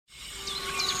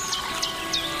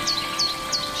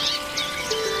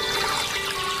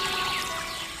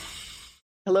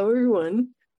everyone.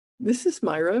 This is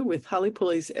Myra with Holly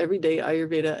Pulley's Everyday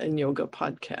Ayurveda and Yoga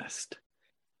podcast.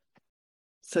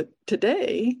 So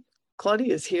today,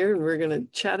 Claudia is here and we're going to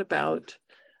chat about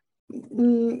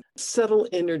subtle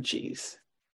energies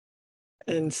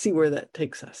and see where that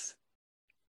takes us.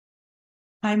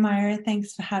 Hi, Myra.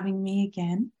 Thanks for having me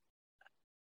again.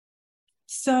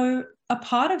 So a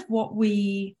part of what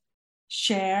we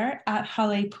share at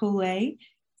Holly Pulley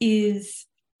is,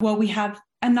 we have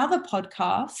another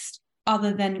podcast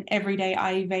other than Everyday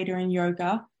Ayurveda and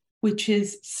Yoga, which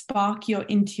is Spark Your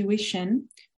Intuition,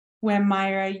 where,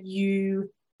 Myra, you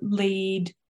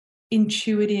lead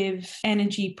intuitive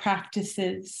energy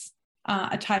practices,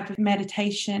 a type of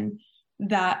meditation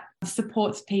that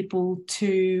supports people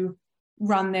to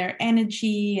run their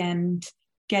energy and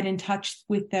get in touch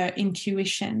with their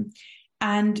intuition.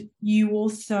 And you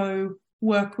also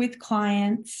work with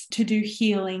clients to do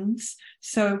healings.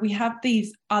 So we have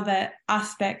these other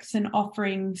aspects and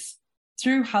offerings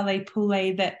through Holly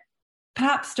Pulley that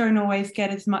perhaps don't always get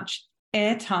as much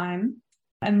airtime,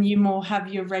 and you more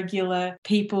have your regular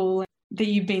people that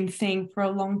you've been seeing for a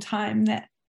long time that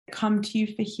come to you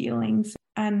for healings,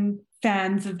 and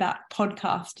fans of that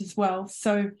podcast as well.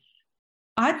 So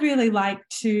I'd really like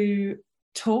to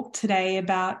talk today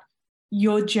about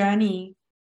your journey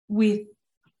with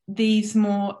these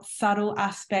more subtle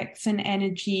aspects and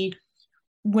energy.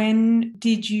 When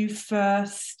did you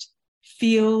first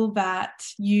feel that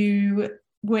you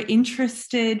were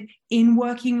interested in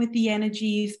working with the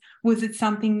energies? Was it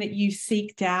something that you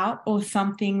seeked out or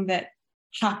something that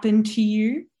happened to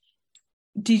you?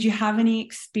 Did you have any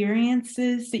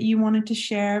experiences that you wanted to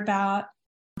share about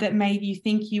that made you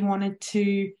think you wanted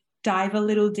to dive a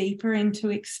little deeper into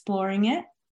exploring it?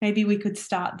 Maybe we could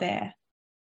start there.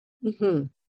 Mm-hmm.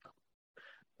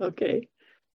 Okay.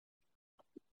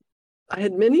 I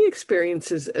had many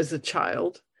experiences as a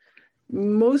child,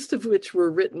 most of which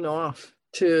were written off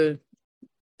to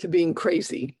being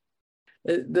crazy.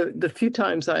 The few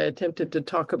times I attempted to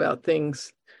talk about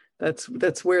things,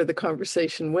 that's where the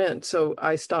conversation went. So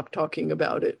I stopped talking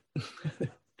about it.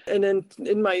 And then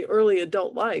in my early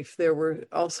adult life, there were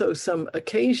also some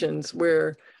occasions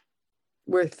where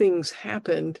things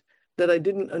happened that I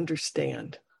didn't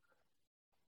understand.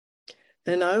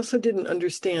 And I also didn't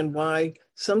understand why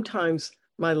sometimes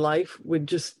my life would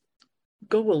just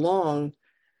go along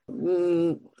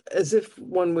as if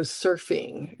one was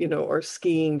surfing, or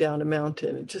skiing down a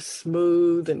mountain, just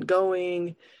smooth and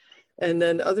going. And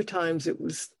then other times it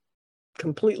was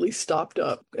completely stopped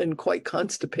up and quite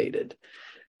constipated.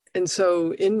 And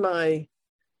so in my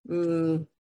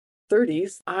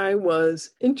 30s, I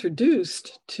was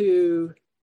introduced to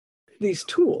these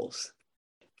tools.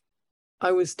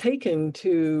 I was taken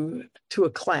to a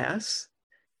class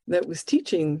that was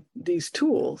teaching these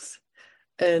tools.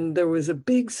 And there was a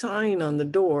big sign on the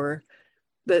door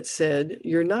that said,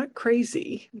 "You're not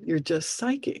crazy, you're just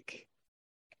psychic."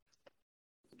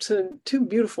 So two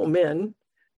beautiful men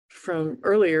from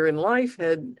earlier in life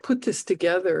had put this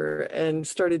together and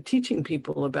started teaching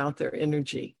people about their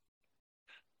energy.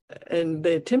 And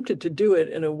they attempted to do it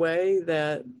in a way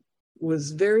that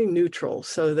was very neutral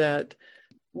so that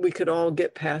we could all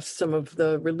get past some of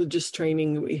the religious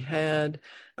training we had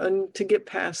and to get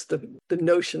past the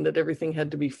notion that everything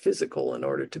had to be physical in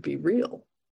order to be real.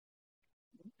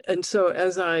 And so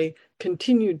as I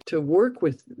continued to work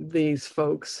with these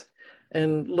folks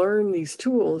and learn these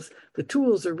tools, the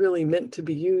tools are really meant to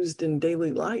be used in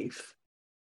daily life.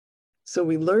 So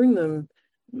we learn them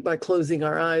by closing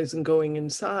our eyes and going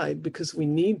inside because we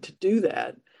need to do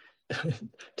that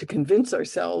to convince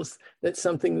ourselves that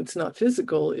something that's not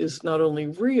physical is not only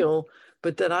real,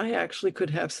 but that I actually could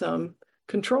have some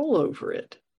control over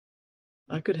it.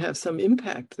 I could have some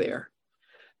impact there.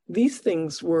 These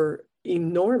things were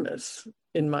enormous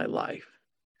in my life.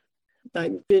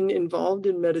 I've been involved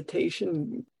in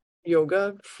meditation,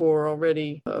 yoga for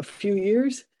already a few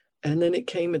years, and then it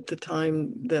came at the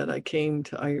time that I came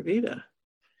to Ayurveda.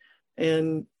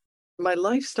 And my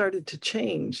life started to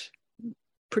change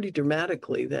pretty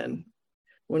dramatically then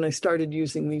when I started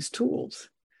using these tools,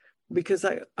 because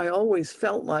I always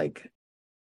felt like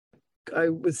I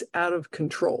was out of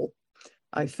control.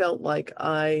 I felt like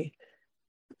I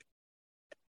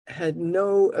had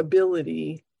no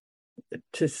ability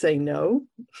to say no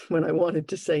when I wanted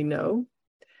to say no.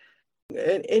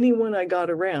 And anyone I got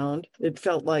around, it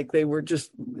felt like they were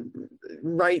just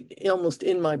right almost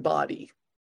in my body.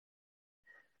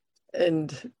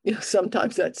 And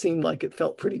sometimes that seemed like it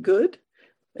felt pretty good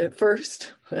at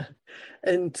first,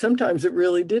 and sometimes it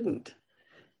really didn't.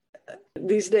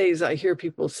 These days I hear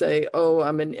people say, "Oh,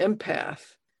 I'm an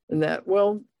empath," and that,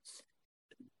 well,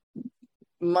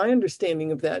 my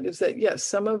understanding of that is that, yes,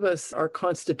 some of us, our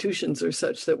constitutions are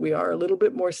such that we are a little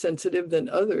bit more sensitive than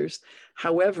others.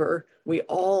 However, we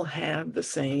all have the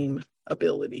same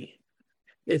ability.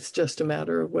 It's just a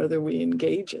matter of whether we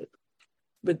engage it.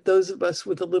 But those of us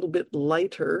with a little bit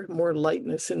lighter, more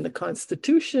lightness in the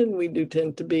constitution, we do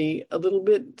tend to be a little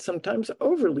bit sometimes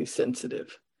overly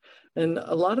sensitive. And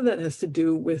a lot of that has to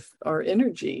do with our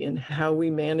energy and how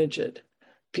we manage it.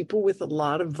 People with a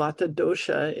lot of vata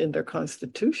dosha in their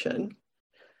constitution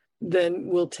then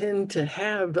will tend to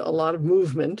have a lot of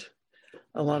movement,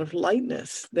 a lot of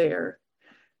lightness there,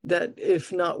 that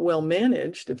if not well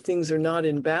managed, if things are not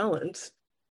in balance,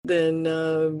 then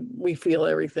we feel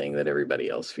everything that everybody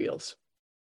else feels.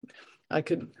 I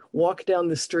could walk down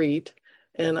the street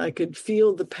and I could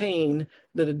feel the pain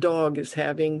that a dog is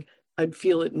having. I'd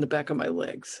feel it in the back of my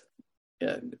legs.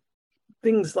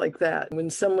 Things like that.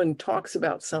 When someone talks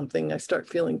about something, I start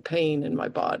feeling pain in my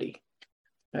body,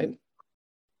 right?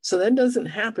 So that doesn't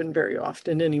happen very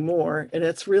often anymore. And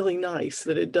it's really nice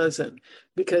that it doesn't,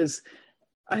 because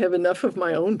I have enough of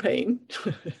my own pain.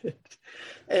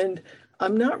 And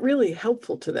I'm not really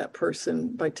helpful to that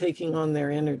person by taking on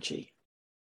their energy.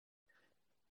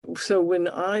 So when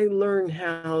I learn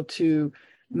how to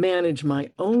manage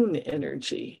my own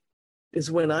energy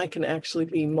is when I can actually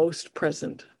be most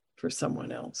present for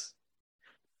someone else.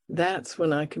 That's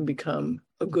when I can become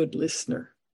a good listener.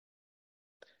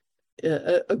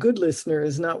 A good listener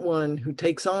is not one who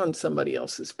takes on somebody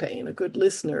else's pain. A good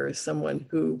listener is someone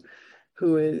who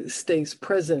stays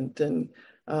present. And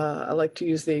I like to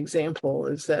use the example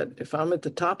is that if I'm at the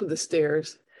top of the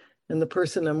stairs and the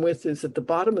person I'm with is at the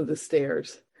bottom of the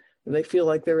stairs and they feel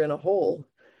like they're in a hole,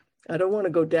 I don't want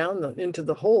to go down into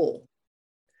the hole.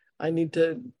 I need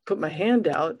to put my hand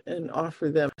out and offer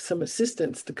them some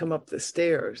assistance to come up the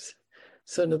stairs.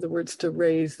 So in other words, to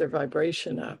raise their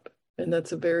vibration up. And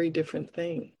that's a very different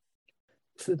thing.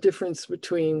 It's the difference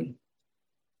between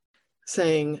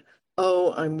saying,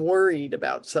 oh, I'm worried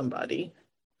about somebody,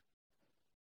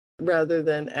 rather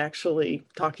than actually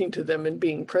talking to them and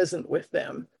being present with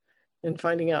them and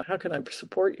finding out, how can I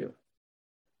support you?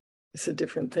 It's a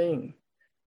different thing.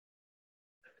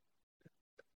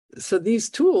 So these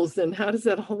tools, then how does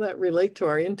all that relate to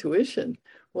our intuition?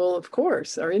 Well, of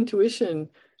course, our intuition,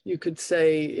 you could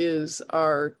say, is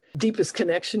our deepest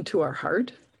connection to our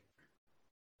heart.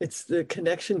 It's the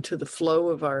connection to the flow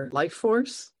of our life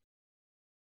force.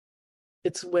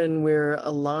 It's when we're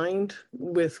aligned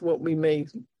with what we may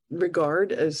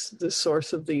regard as the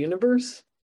source of the universe,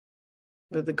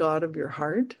 or the God of your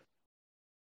heart.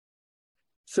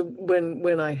 So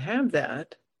when I have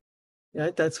that,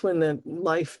 right, that's when the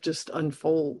life just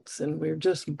unfolds and we're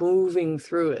just moving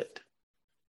through it.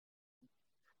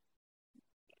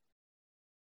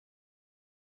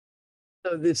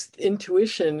 So this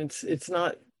intuition, it's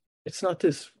not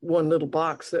this one little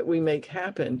box that we make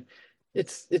happen.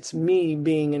 It's me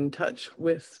being in touch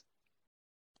with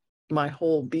my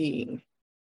whole being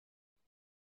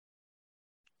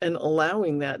and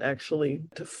allowing that actually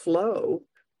to flow.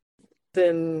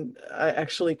 Then I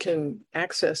actually can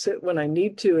access it when I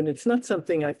need to. And it's not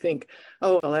something I think,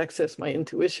 oh, I'll access my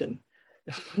intuition.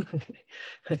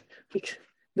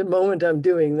 The moment I'm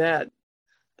doing that,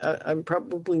 I'm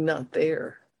probably not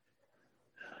there.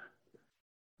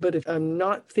 But if I'm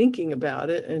not thinking about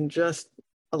it and just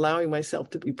allowing myself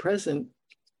to be present,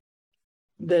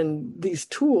 then these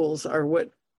tools are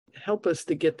what help us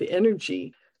to get the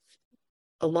energy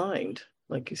aligned,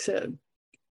 like you said.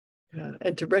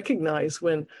 And to recognize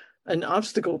when an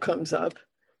obstacle comes up,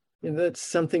 that's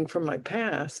something from my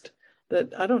past, that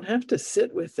I don't have to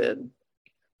sit with it.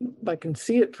 I can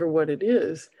see it for what it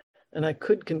is, and I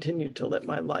could continue to let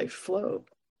my life flow.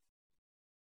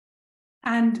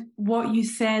 And what you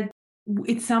said,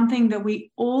 it's something that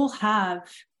we all have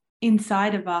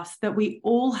inside of us, that we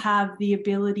all have the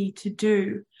ability to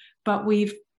do, but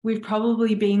we've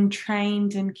probably been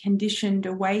trained and conditioned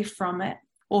away from it,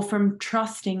 or from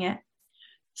trusting it.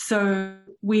 So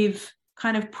we've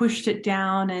kind of pushed it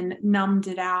down and numbed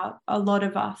it out, a lot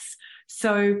of us.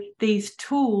 So these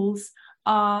tools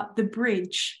are the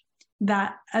bridge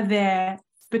that are there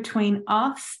between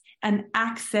us and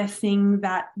accessing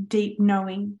that deep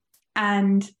knowing,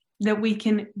 and that we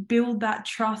can build that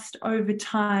trust over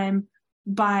time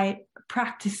by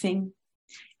practicing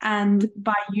and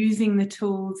by using the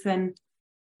tools. And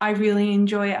I really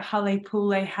enjoy at Hale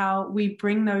Pule how we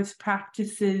bring those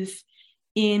practices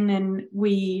in, and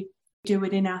we do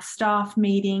it in our staff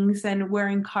meetings, and we're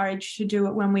encouraged to do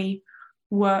it when we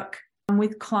work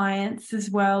with clients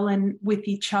as well, and with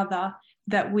each other,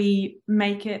 that we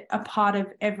make it a part of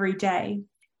every day.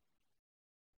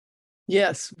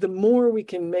 Yes, the more we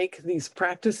can make these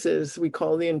practices, we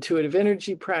call the intuitive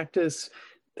energy practice,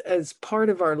 as part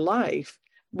of our life,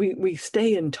 we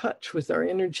stay in touch with our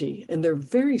energy, and they're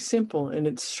very simple and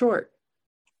it's short.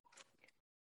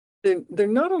 They're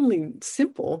not only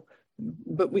simple,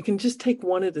 but we can just take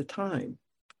one at a time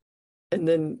and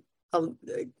then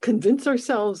convince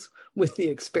ourselves with the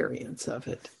experience of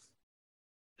it.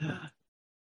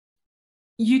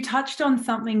 You touched on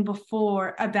something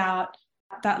before about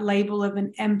that label of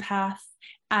an empath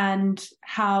and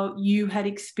how you had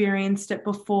experienced it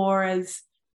before as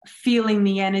feeling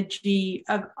the energy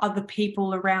of other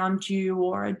people around you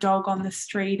or a dog on the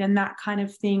street and that kind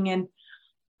of thing. And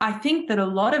I think that a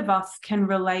lot of us can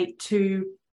relate to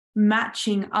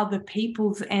matching other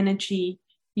people's energy.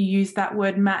 You use that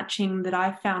word matching that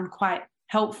I found quite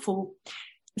helpful.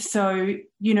 So,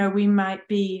 we might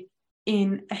be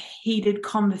in a heated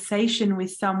conversation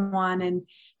with someone and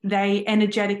they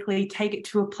energetically take it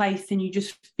to a place and you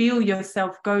just feel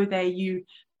yourself go there. You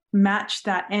match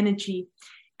that energy.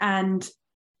 And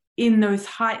in those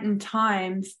heightened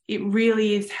times, it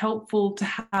really is helpful to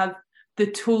have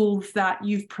the tools that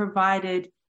you've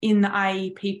provided in the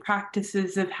IEP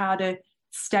practices of how to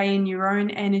stay in your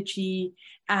own energy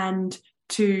and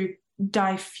to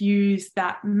diffuse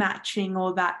that matching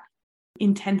or that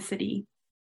intensity.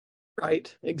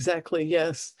 Right, exactly.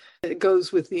 Yes. It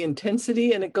goes with the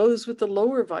intensity and it goes with the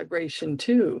lower vibration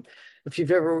too. If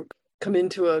you've ever come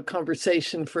into a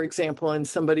conversation, for example, and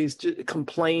somebody's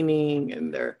complaining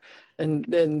and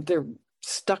then they're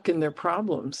stuck in their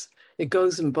problems, it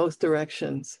goes in both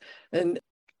directions. And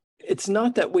it's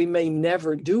not that we may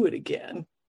never do it again,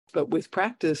 but with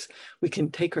practice, we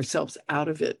can take ourselves out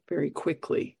of it very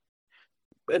quickly.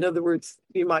 In other words,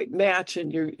 you might match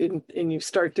and you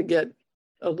start to get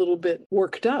a little bit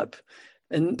worked up.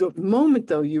 And the moment,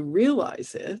 though, you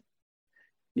realize it,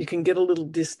 you can get a little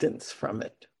distance from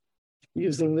it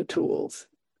using the tools.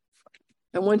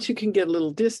 And once you can get a little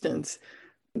distance,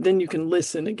 then you can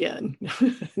listen again.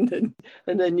 and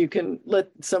then you can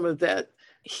let some of that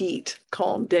heat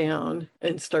calm down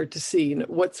and start to see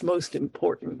what's most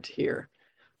important here.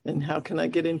 And how can I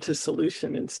get into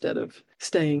solution instead of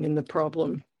staying in the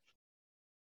problem?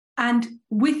 And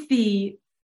with the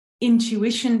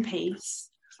intuition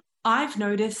piece, I've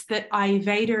noticed that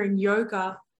Ayurveda and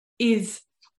yoga is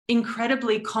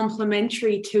incredibly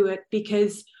complementary to it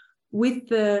because with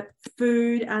the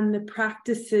food and the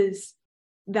practices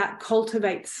that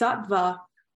cultivate sattva,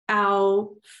 our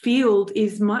field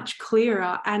is much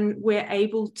clearer and we're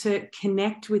able to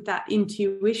connect with that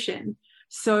intuition.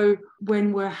 So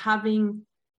when we're having,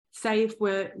 say, if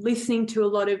we're listening to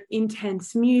a lot of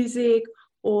intense music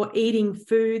or eating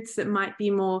foods that might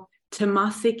be more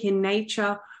tamasic in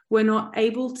nature, we're not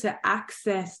able to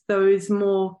access those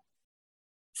more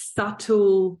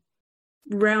subtle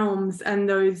realms and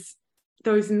those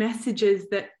messages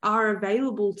that are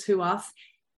available to us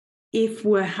if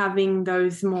we're having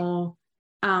those more,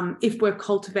 if we're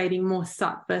cultivating more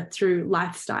sattva through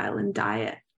lifestyle and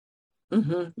diet.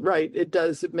 Mm-hmm. Right. It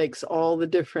does. It makes all the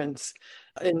difference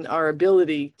in our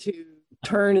ability to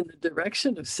turn in the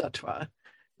direction of sattva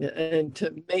and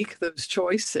to make those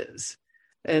choices.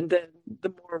 And then the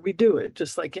more we do it,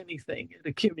 just like anything, it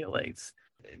accumulates.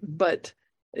 But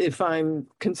if I'm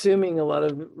consuming a lot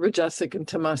of rajasic and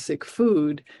tamasic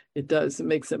food, it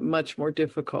makes it much more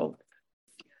difficult.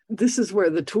 This is where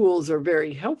the tools are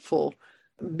very helpful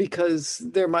because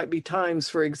there might be times,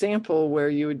 for example, where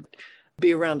you would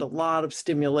be around a lot of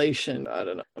stimulation. I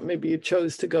don't know, maybe you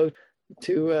chose to go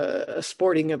to a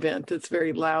sporting event that's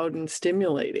very loud and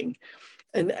stimulating.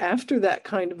 And after that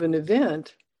kind of an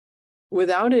event,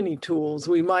 without any tools,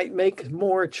 we might make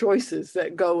more choices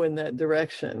that go in that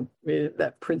direction,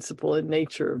 that principle in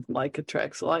nature of like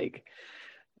attracts like.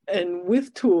 And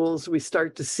with tools, we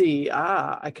start to see,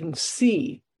 I can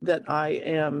see that I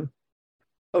am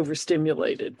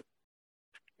overstimulated.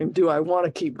 And do I want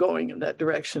to keep going in that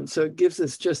direction? So it gives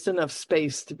us just enough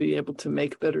space to be able to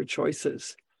make better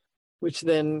choices, which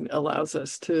then allows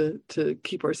us to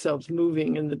keep ourselves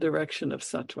moving in the direction of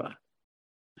sattva.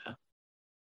 Yeah.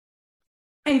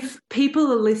 If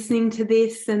people are listening to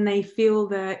this and they feel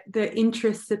that the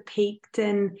interests are piqued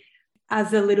and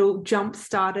as a little jump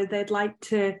starter, they'd like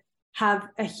to have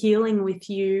a healing with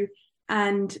you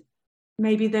and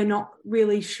maybe they're not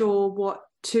really sure what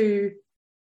to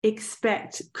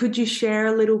expect. Could you share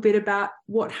a little bit about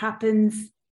what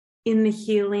happens in the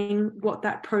healing, what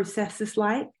that process is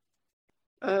like?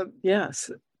 Yes,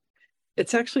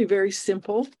 it's actually very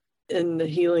simple, and the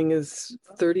healing is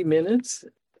 30 minutes.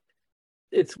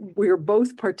 We're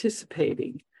both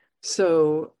participating.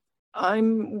 So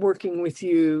I'm working with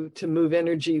you to move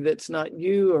energy that's not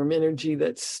you or energy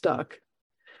that's stuck,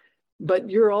 but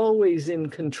you're always in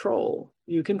control.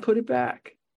 You can put it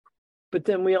back. But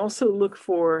then we also look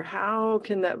for how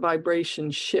can that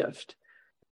vibration shift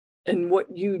and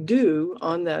what you do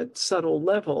on that subtle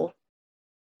level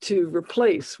to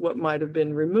replace what might have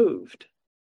been removed.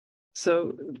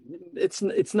 So it's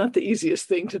not the easiest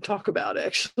thing to talk about,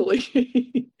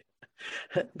 actually.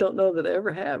 Don't know that I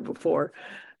ever have before,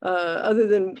 other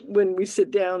than when we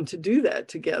sit down to do that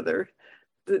together.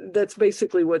 That's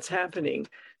basically what's happening.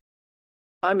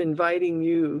 I'm inviting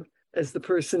you as the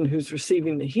person who's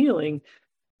receiving the healing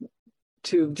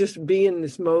to just be in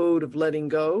this mode of letting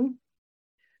go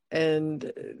and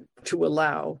to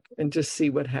allow and just see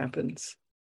what happens.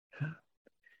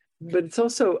 But it's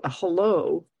also a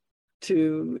hello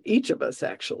to each of us,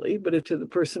 actually, but to the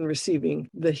person receiving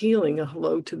the healing, a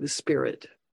hello to the spirit.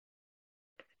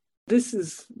 This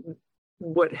is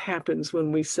what happens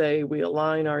when we say we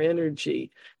align our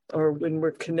energy, or when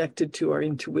we're connected to our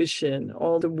intuition,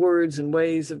 all the words and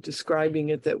ways of describing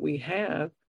it that we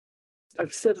have.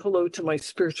 I've said hello to my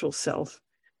spiritual self,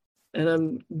 and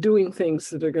I'm doing things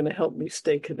that are going to help me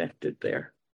stay connected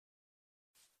there.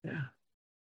 Yeah.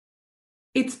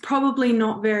 It's probably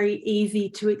not very easy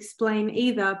to explain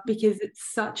either, because it's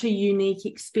such a unique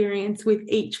experience with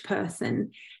each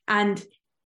person. And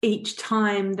each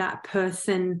time that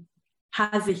person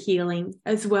has a healing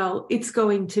as well, it's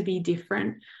going to be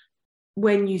different.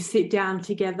 When you sit down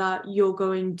together, you're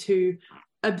going to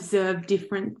observe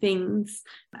different things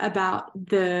about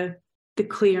the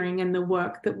clearing and the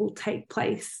work that will take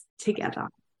place together.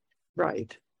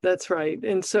 Right. That's right.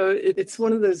 And so it's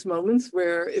one of those moments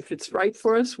where if it's right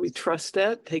for us, we trust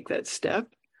that, take that step.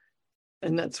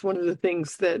 And that's one of the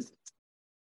things that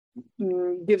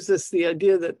gives us the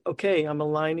idea that, okay, I'm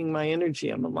aligning my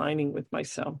energy, I'm aligning with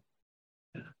myself.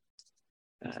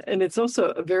 And it's also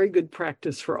a very good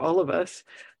practice for all of us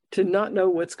to not know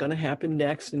what's going to happen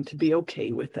next and to be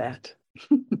okay with that.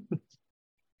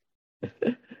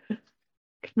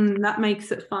 That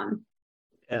makes it fun.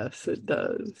 Yes, it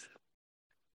does.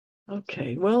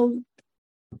 Okay, well,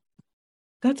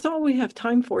 that's all we have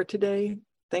time for today.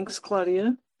 Thanks,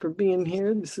 Claudia, for being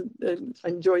here. I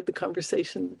enjoyed the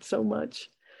conversation so much.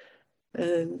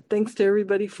 And thanks to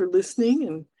everybody for listening.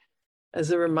 And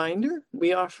as a reminder,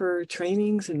 we offer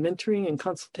trainings and mentoring and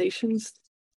consultations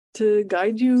to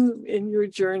guide you in your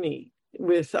journey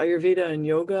with Ayurveda and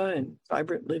yoga and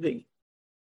vibrant living.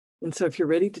 And so if you're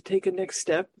ready to take a next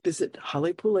step, visit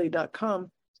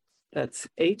halepule.com. That's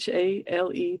HALEPULE.com.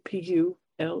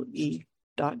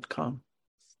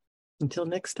 Until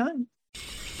next time.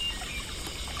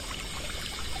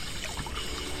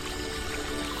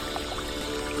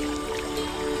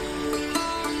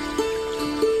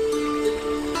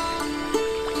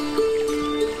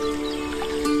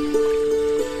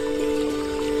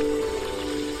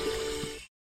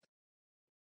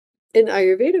 In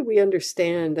Ayurveda, we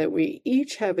understand that we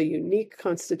each have a unique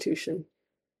constitution.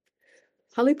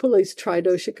 Halepule's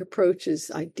tridoshic approach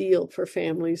is ideal for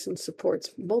families and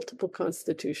supports multiple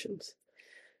constitutions.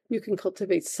 You can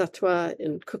cultivate sattva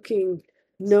in cooking,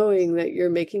 knowing that you're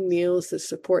making meals that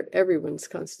support everyone's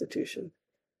constitution.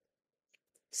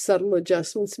 Subtle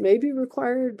adjustments may be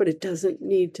required, but it doesn't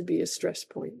need to be a stress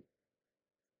point.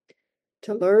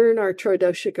 To learn our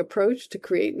tridoshic approach to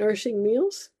create nourishing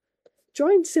meals,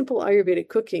 join Simple Ayurvedic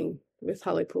Cooking with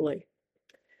Halepule.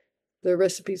 The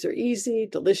recipes are easy,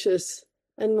 delicious,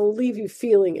 and will leave you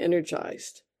feeling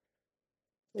energized.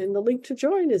 And the link to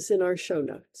join is in our show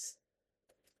notes.